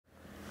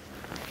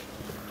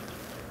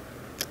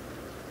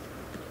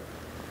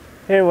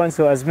Hey everyone,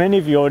 so as many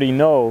of you already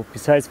know,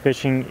 besides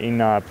fishing in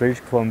British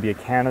Columbia,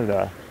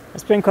 Canada, I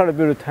spend quite a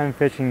bit of time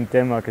fishing in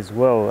Denmark as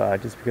well,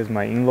 just because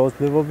my in-laws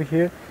live over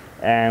here,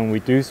 and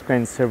we do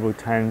spend several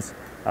times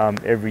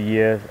every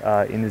year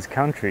in this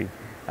country.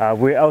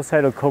 We're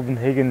outside of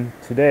Copenhagen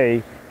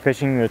today,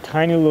 fishing a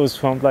tiny little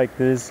swamp like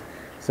this.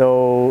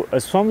 So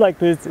a swamp like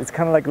this, it's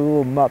kind of like a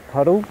little mud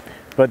puddle,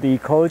 but the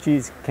ecology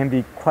can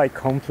be quite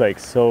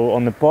complex. So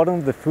on the bottom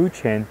of the food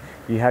chain,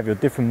 you have your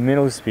different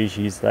minnow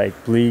species like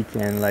bleak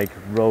and like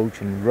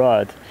roach and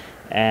rudd,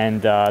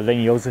 and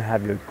then you also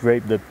have your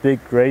the big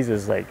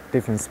grazers like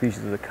different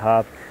species of the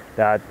carp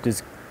that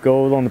just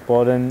go along the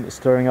bottom,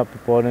 stirring up the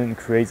bottom, and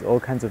creates all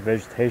kinds of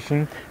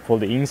vegetation for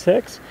the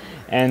insects.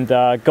 And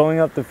going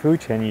up the food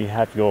chain, you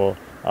have your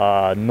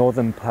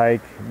northern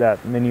pike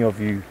that many of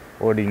you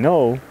already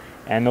know,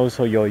 and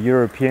also your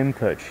European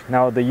perch.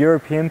 Now the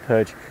European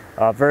perch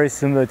are very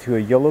similar to a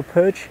yellow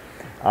perch,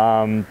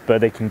 but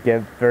they can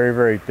get very,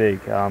 very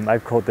big.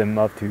 I've caught them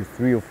up to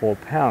 3 or 4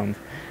 pounds.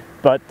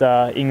 But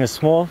in a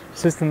small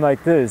system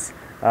like this,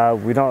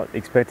 we're not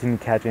expecting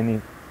to catch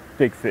any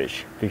big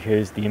fish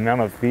because the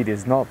amount of feed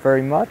is not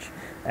very much,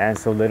 and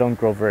so they don't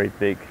grow very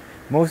big.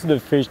 Most of the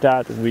fish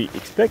that we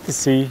expect to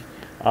see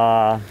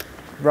are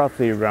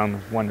roughly around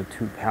 1 to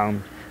 2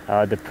 pounds.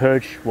 The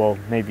perch, well,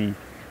 maybe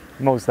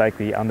most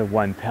likely under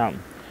 1 pound.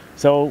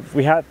 So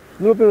we had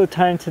a little bit of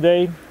time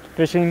today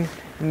fishing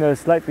in the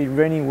slightly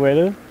rainy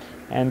weather,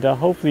 and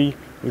hopefully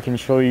we can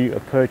show you a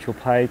perch or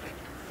pike,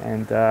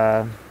 and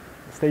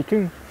stay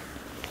tuned.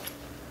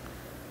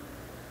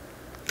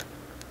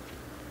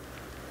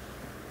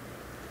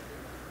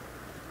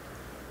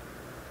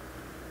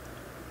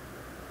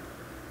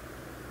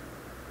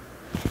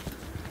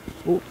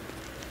 Oh,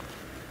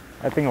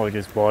 I think I'll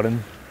just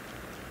bottom.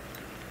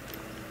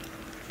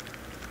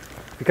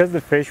 Because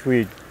the fish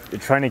we're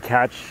trying to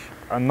catch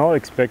are not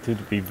expected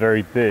to be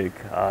very big.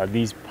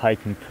 These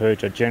pike and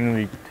perch are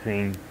generally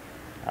between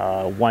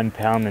 1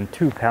 pound and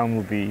 2 pounds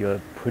will be a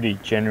pretty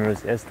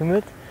generous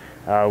estimate.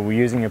 We're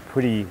using a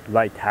pretty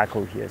light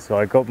tackle here, so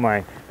I brought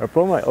my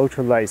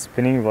ultralight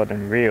spinning rod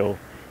and reel,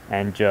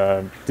 and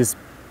just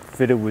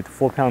fitted with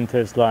 4-pound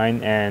test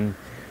line, and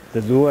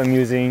the lure I'm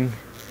using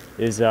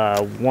is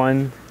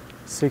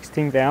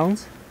 1/16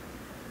 ounce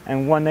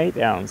and 1/8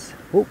 ounce.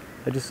 Oh,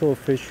 I just saw a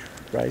fish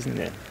rising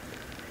there.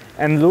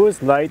 And the lure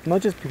is light,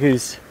 not just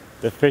because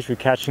the fish we're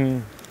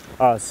catching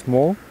are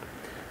small,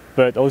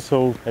 but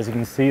also, as you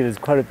can see, there's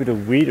quite a bit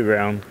of weed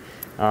around.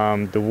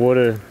 The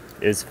water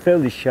is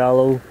fairly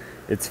shallow,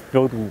 it's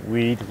filled with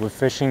weed. We're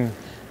fishing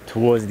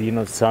towards the end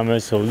of summer,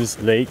 so this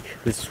lake,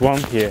 this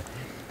swamp here,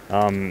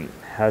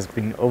 has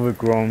been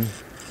overgrown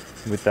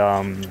with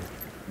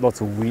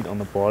lots of weed on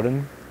the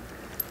bottom.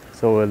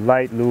 So a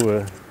light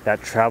lure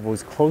that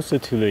travels closer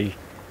to the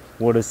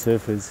water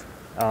surface,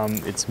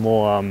 it's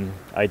more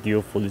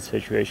ideal for this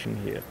situation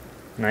here.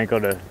 And I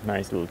got a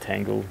nice little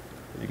tangle,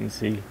 as you can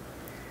see.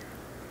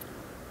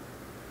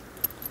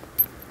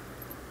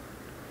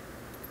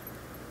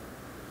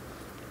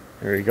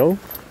 There we go.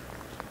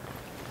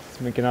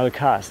 Let's make another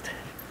cast.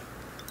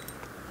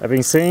 I've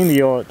been seeing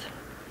the odd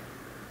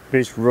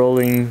fish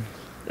rolling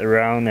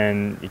around,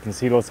 and you can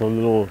see lots of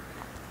little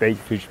bait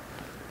fish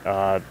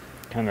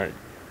kind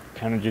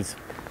of just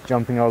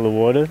jumping out of the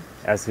water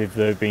as if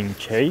they're being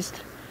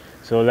chased.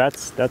 So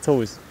that's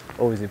always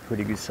a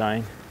pretty good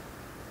sign.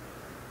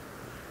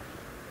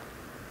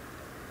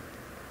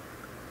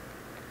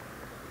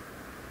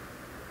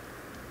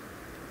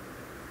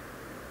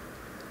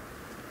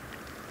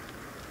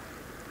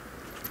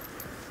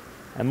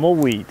 And more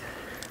weed.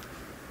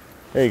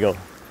 There you go.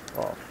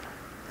 Oh.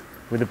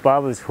 With the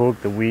barbless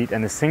hook, the weed,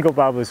 and a single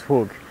barbless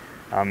hook,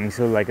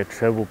 instead of like a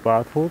treble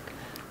barb hook,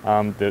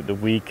 the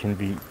weed can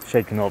be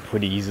shaken off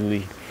pretty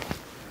easily.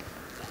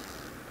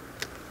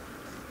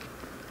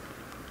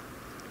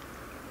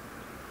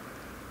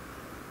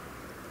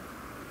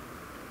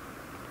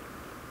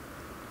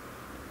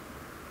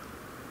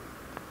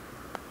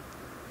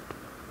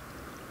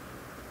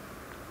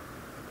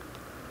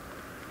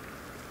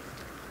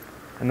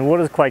 And the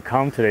water is quite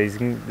calm today.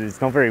 It's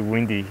not very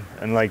windy,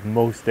 unlike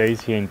most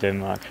days here in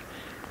Denmark.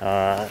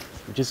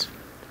 Just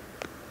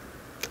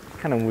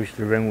kind of wish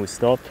the rain would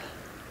stop.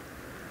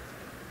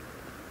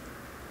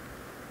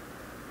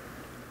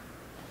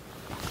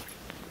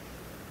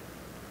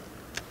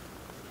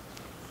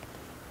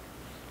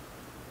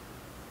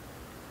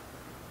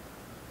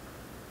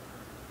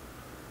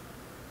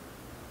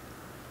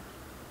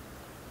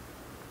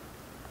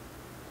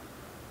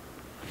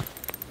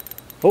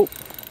 Oh!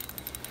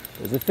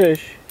 There's a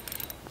fish.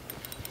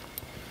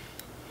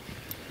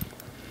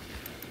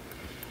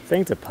 I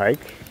think it's a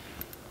pike.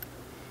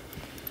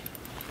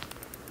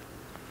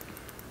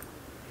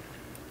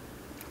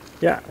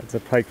 Yeah, it's a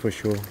pike for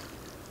sure.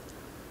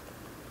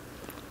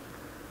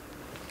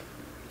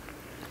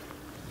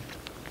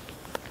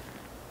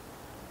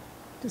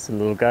 Just a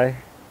little guy.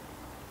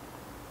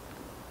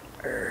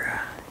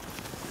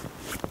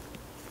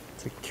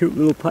 It's a cute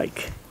little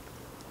pike.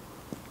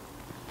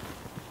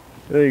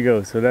 There you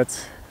go. So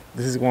this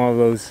is one of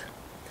those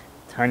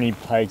tiny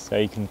pikes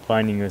that you can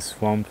find in a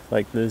swamp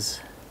like this.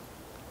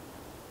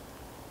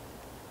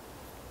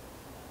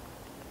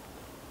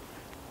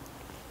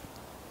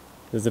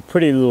 There's a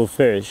pretty little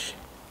fish,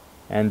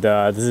 and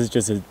this is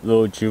just a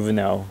little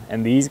juvenile,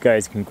 and these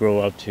guys can grow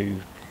up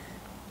to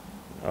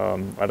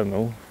I don't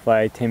know,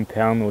 5-10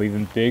 pounds or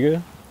even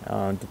bigger,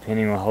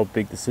 depending on how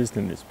big the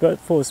system is. But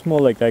for a small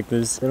lake like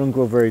this, they don't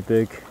grow very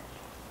big.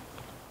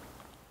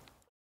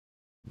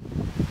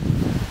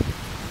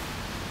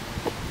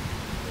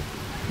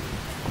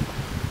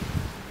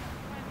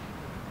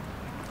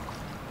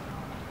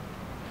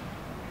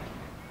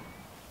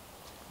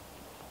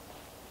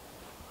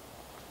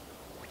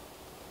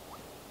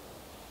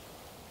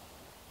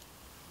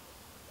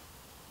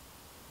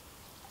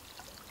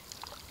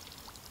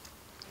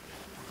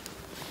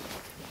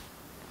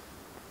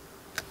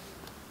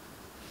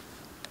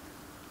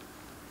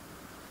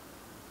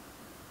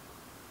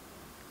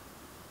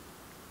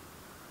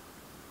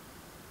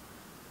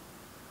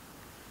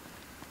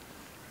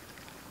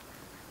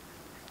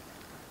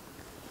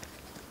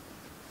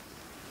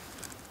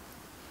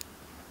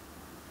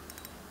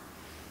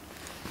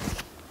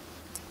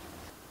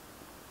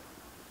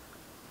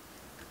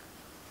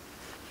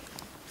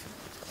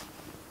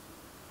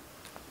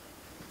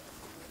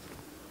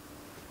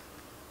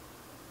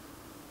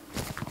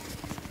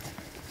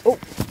 Oh,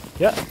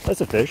 yeah,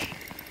 that's a fish.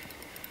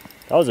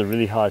 That was a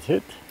really hard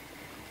hit.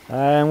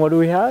 And what do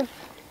we have?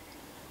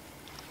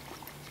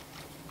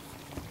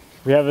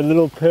 We have a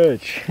little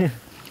perch.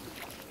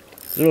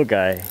 Little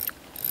guy.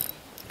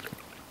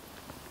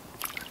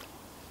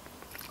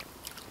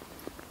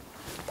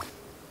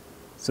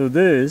 So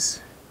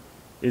this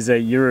is a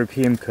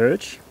European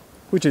perch,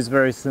 which is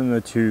very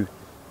similar to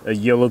a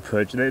yellow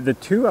perch. The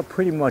two are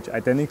pretty much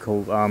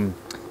identical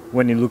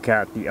when you look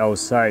at the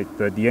outside,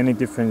 but the only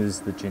difference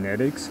is the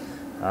genetics.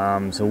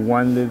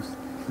 So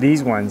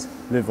these ones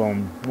live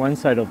on one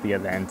side of the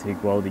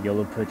Atlantic, while the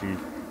yellow perch is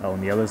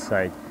on the other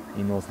side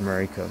in North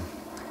America.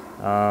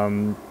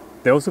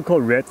 They're also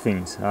called red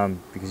fins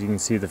because you can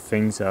see the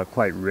fins are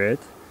quite red.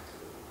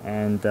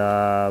 And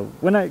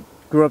when I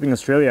grew up in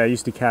Australia, I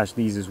used to catch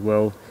these as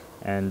well.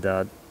 And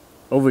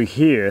over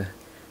here,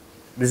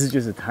 this is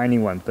just a tiny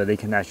one, but they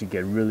can actually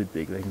get really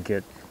big. They can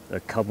get a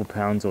couple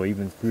pounds or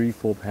even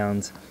 3-4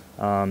 pounds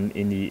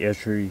in the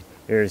estuary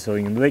area. So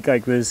in a lake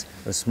like this,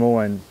 a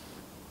small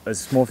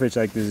fish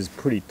like this is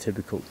pretty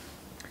typical.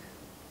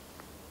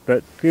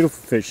 But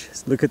beautiful fish.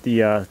 Look at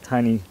the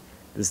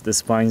the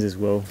spines as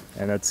well,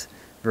 and that's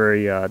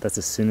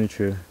a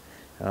signature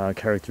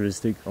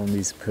characteristic on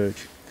these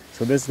perch.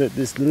 So this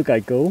little guy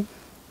go.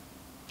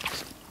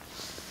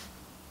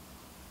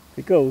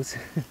 It goes.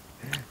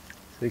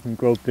 So it can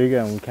grow bigger,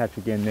 and we'll catch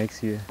again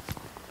next year.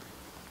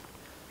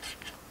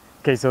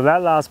 Okay, so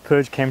that last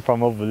perch came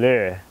from over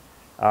there.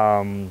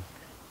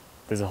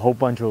 There's a whole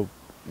bunch of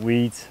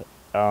weeds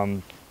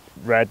right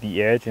at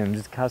the edge, and I'm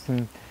just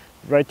casting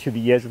right to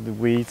the edge of the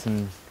weeds,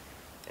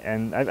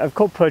 and I've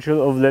caught perch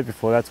over there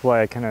before. That's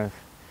why I kind of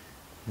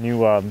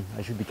knew I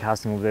should be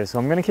casting over there. So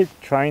I'm gonna keep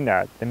trying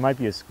that. There might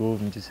be a school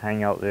and just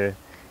hang out there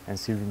and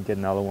see if we can get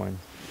another one.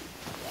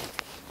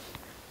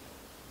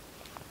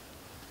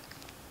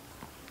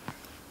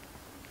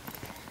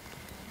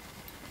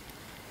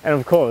 And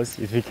of course,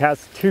 if you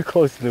cast too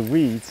close to the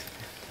weeds,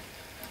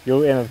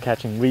 you'll end up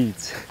catching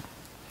weeds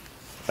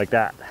like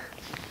that.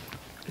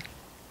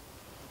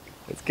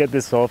 Let's get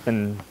this off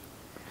and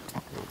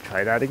we'll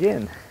try that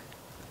again.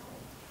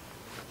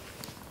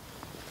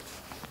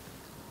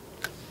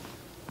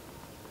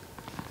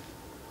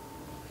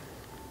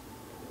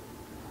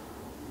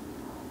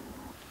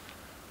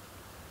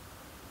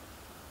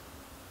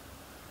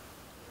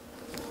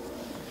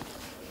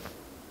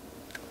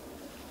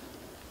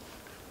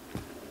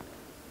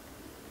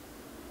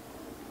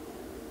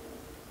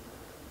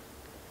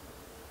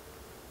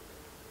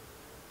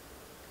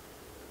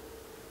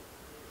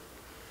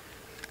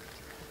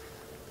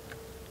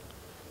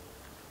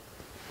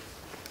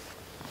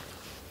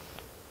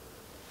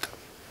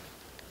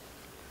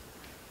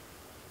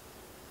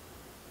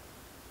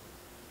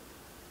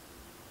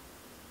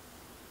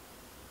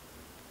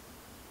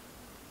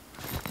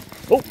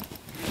 Oh,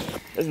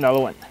 there's another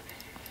one.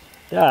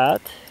 That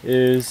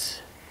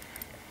is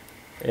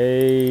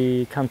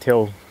can't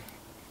tell.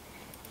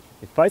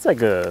 It fights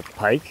like a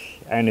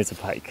pike, and it's a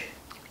pike.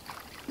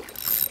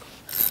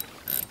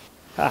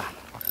 Ah.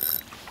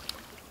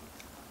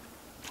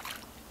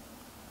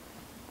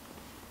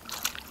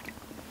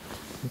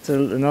 It's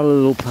another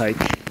little pike.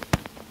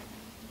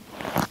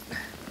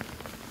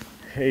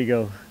 There you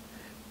go.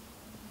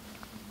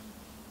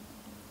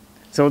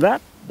 So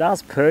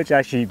that's perch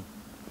actually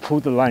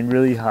pulled the line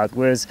really hard,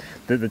 whereas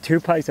the two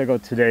pikes I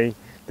got today,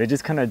 they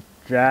just kind of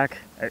drag.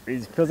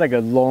 It feels like a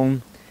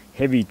long,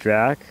 heavy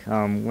drag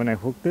when I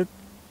hooked it.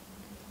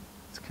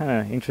 It's kind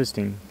of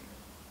interesting.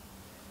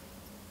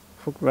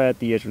 Hook right at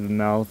the edge of the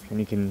mouth, and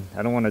you can.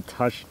 I don't want to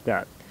touch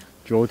that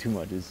jaw too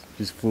much. It's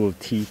just full of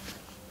teeth.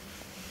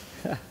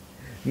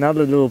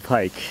 Another little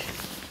pike.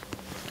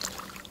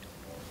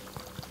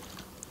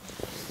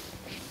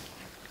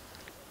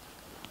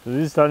 So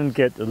this is starting to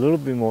get a little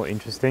bit more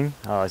interesting.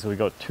 So we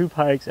got 2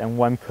 pikes and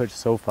 1 perch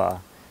so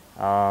far.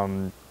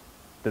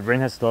 The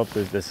rain has stopped,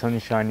 the sun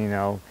is shining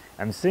now.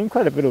 I'm seeing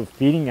quite a bit of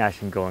feeding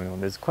action going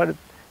on. There's quite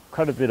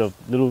a bit of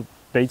little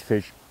bait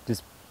fish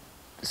just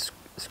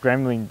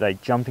scrambling,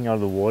 like jumping out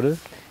of the water.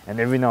 And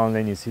every now and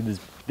then you see this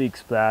big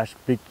splash,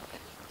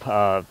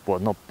 well,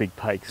 not big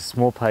pike,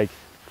 small pike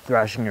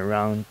thrashing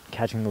around,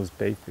 catching those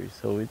bait fish.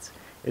 So it's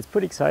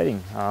pretty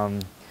exciting.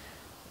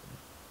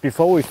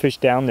 Before we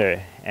fished down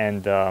there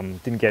and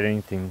didn't get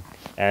anything,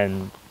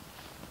 and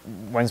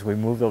once we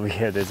moved over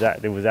here,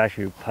 there was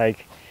actually a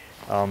pike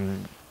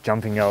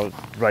jumping out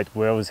right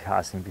where I was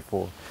casting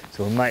before.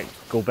 So we might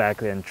go back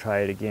there and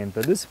try it again.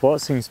 But this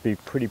spot seems to be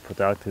pretty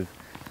productive.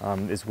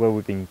 It's where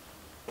we've been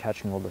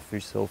catching all the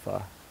fish so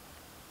far.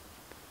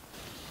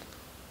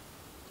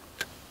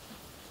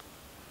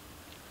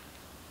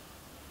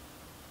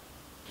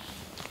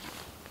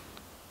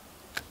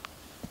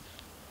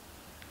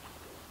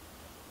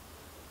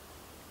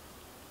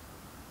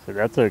 So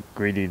that's a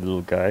greedy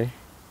little guy.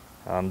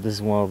 This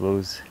is one of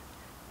those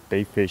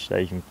bait fish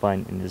that you can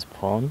find in this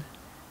pond.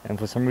 And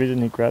for some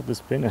reason he grabbed the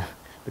spinner.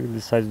 Look at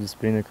the size of the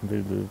spinner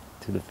compared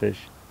to the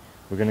fish.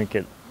 We're gonna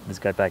get this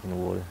guy back in the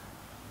water.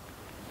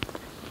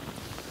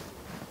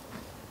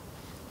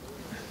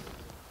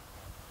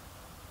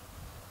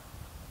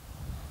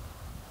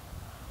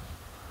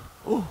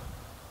 Oh,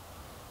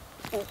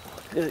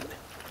 good.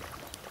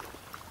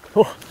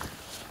 Oh,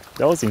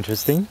 that was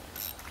interesting.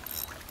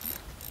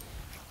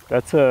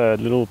 That's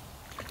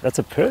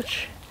a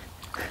perch.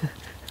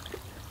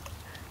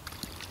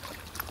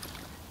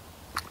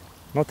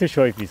 Not too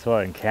sure if you saw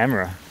it on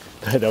camera,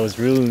 but I was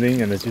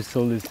reeling and I just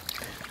saw this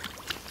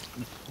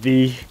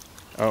V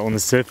on the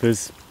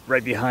surface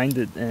right behind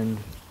it, and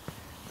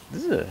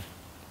this is a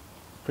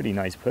pretty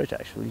nice perch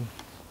actually.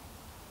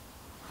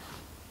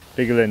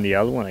 Bigger than the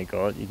other one I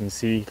got. You can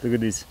see, look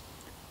at this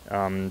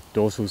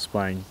dorsal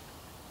spine,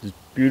 just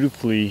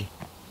beautifully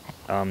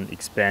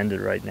expanded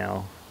right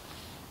now.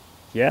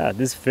 Yeah,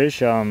 this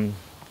fish, I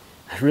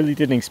really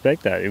didn't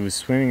expect that. It was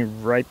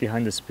swimming right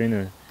behind the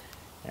spinner,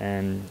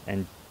 and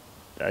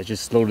I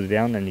just slowed it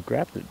down and he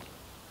grabbed it.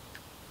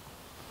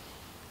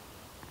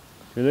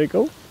 Here they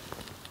go.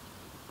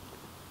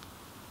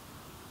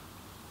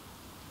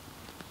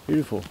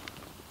 Beautiful.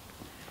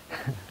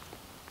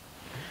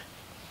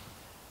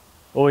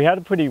 Well, we had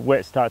a pretty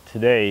wet start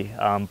today,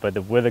 but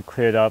the weather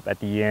cleared up at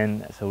the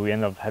end, so we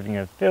ended up having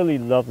a fairly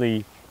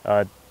lovely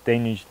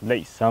Danish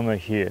late summer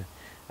here.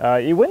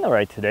 It went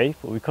alright today,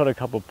 but we caught a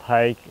couple of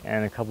pike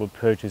and a couple of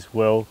perch as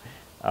well.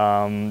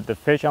 The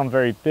fish aren't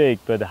very big,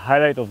 but the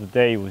highlight of the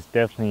day was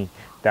definitely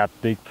that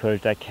big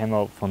perch that came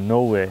out from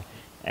nowhere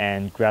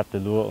and grabbed the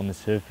lure on the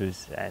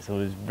surface. So it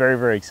was very,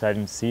 very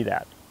exciting to see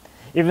that.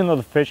 Even though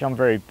the fish aren't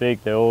very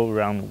big, they're all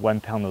around 1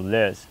 pound or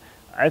less.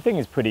 I think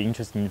it's pretty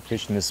interesting to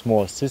fish in a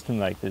small system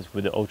like this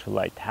with the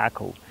ultralight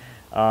tackle.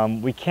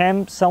 We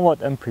came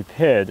somewhat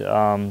unprepared.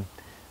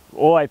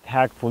 All I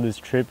packed for this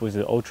trip was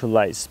an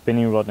ultralight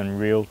spinning rod and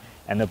reel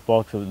and a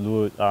box of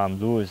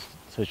lures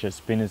such as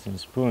spinners and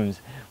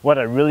spoons. What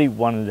I really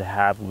wanted to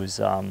have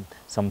was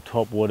some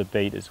top water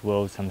bait as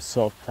well, some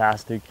soft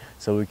plastic,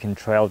 so we can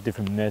try out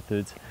different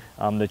methods.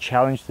 The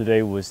challenge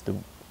today was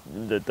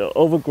the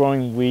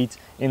overgrowing weeds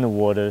in the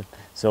water,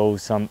 so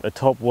a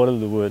top water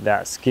lure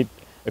that skipped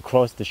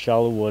across the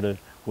shallow water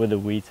where the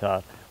weeds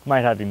are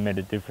might have made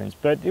a difference.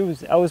 But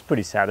I was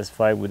pretty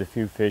satisfied with a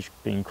few fish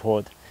being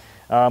caught.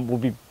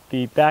 We'll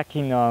be back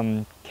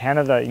in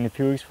Canada in a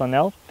few weeks from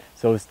now,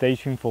 so stay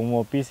tuned for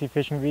more BC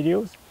fishing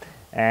videos.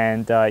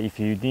 And if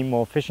you need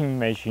more fishing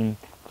information,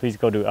 please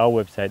go to our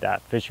website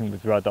at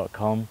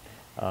fishingwithrod.com.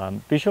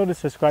 Be sure to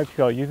subscribe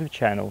to our YouTube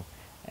channel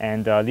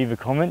and leave a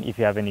comment if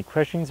you have any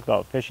questions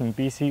about fishing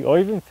BC or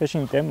even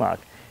fishing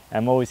Denmark.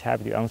 I'm always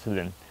happy to answer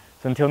them.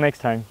 So until next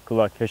time, good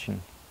luck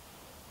fishing.